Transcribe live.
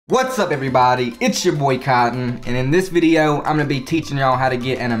What's up everybody, it's your boy Cotton, and in this video I'm going to be teaching y'all how to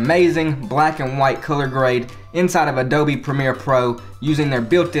get an amazing black and white color grade inside of Adobe Premiere Pro using their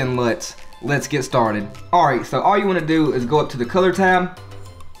built-in LUTs. Let's get started. Alright, so all you want to do is go up to the color tab,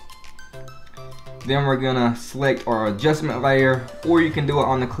 then we're going to select our adjustment layer, or you can do it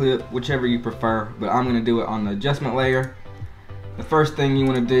on the clip, whichever you prefer, but I'm going to do it on the adjustment layer. The first thing you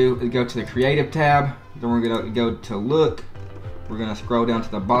want to do is go to the creative tab, then we're going to go to look. We're going to scroll down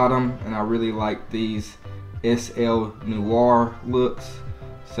to the bottom, and I really like these SL Noir looks,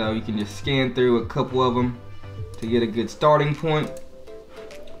 so you can just scan through a couple of them to get a good starting point.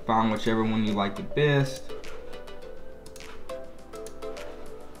 Find whichever one you like the best.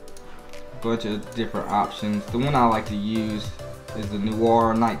 Bunch of different options. The one I like to use is the Noir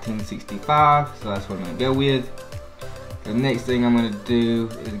 1965, so that's what I'm going to go with. The next thing I'm going to do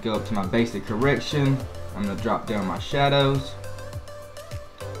is go up to my basic correction. I'm going to drop down my shadows.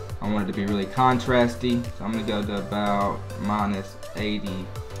 I want it to be really contrasty, so I'm going to go to about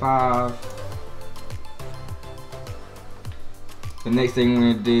 -85. The next thing we're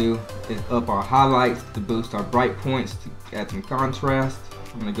going to do is up our highlights to boost our bright points to add some contrast.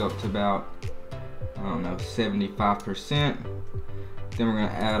 I'm going to go up to about, I don't know, 75%. Then we're going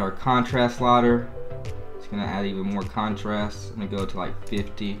to add our contrast slider. It's going to add even more contrast. I'm going to go to like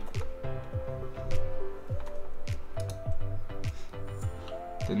 50.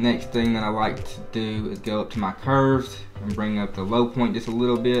 The next thing that I like to do is go up to my curves and bring up the low point just a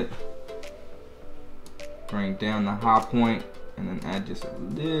little bit. Bring down the high point and then add just a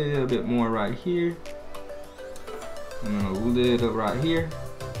little bit more right here. And then a little right here.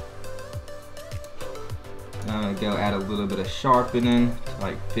 Now I'm going to go add a little bit of sharpening to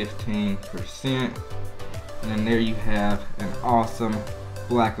like 15%. And then there you have an awesome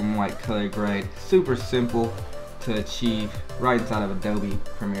black and white color grade. Super simple to achieve right inside of Adobe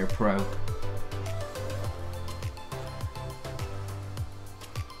Premiere Pro.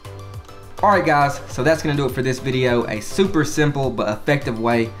 Alright guys, so that's going to do it for this video. A super simple but effective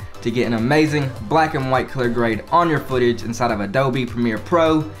way to get an amazing black and white color grade on your footage inside of Adobe Premiere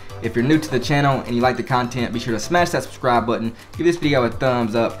Pro. If you're new to the channel and you like the content, be sure to smash that subscribe button, give this video a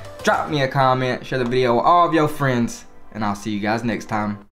thumbs up, drop me a comment, share the video with all of your friends, and I'll see you guys next time.